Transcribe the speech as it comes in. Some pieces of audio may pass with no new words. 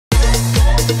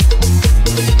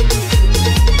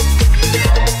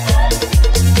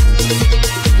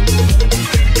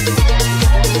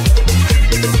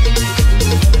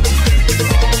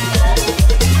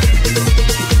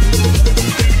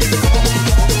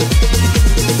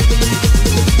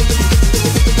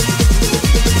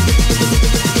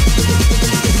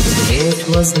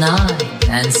was 9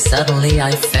 and suddenly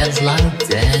I felt like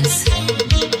dancing.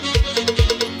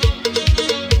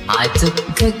 I took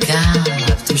a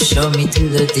cab to show me to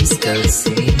the disco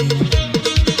scene.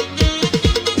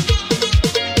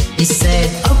 He said,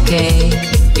 okay,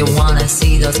 you wanna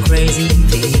see those crazy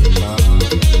people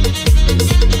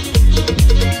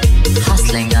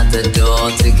hustling at the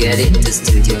door to get into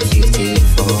Studio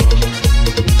 54.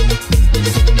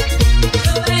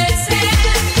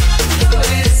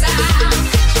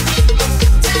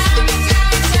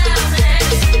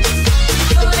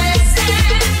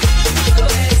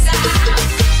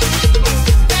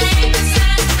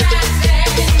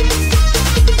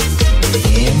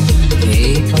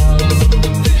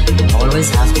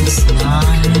 Have to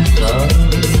smile,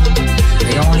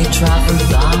 they only travel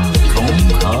by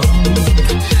Concord.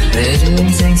 They're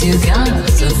doing things you can't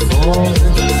afford.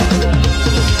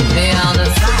 They are the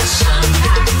fashion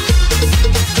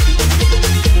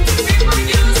people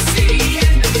you see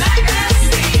in the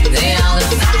magazine. They are the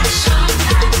fashion.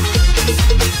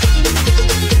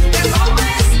 They're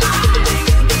always smiling,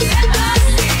 never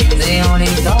seen. They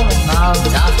only go out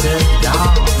after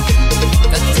dark,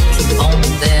 but to keep on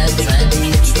their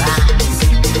trendy tracks.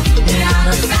 They are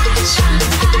the fashion.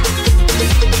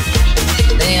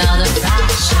 They are the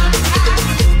fashion.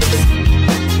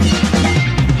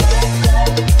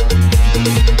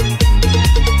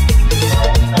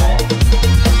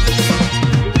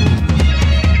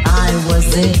 I was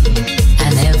there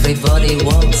and everybody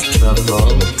was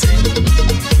troubled.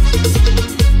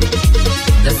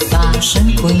 The fashion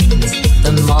queens,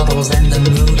 the models and the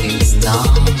movie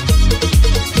stars.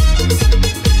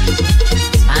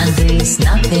 Andy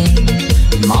snapping,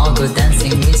 Margot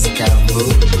dancing with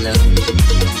Carulo.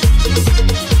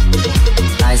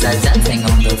 Guys are dancing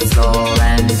on the floor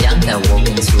and Bianca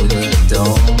walking through the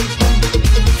door.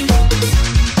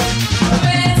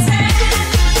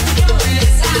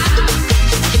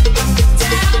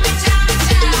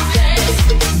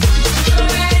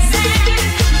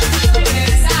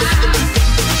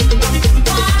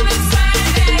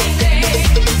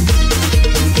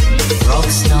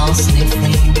 Rockstar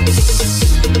sniffing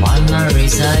while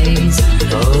Marisa is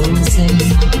posing.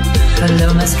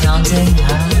 Paloma's counting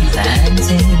her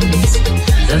panties.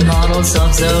 The models of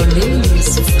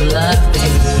Zoli's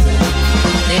flirting.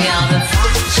 They are the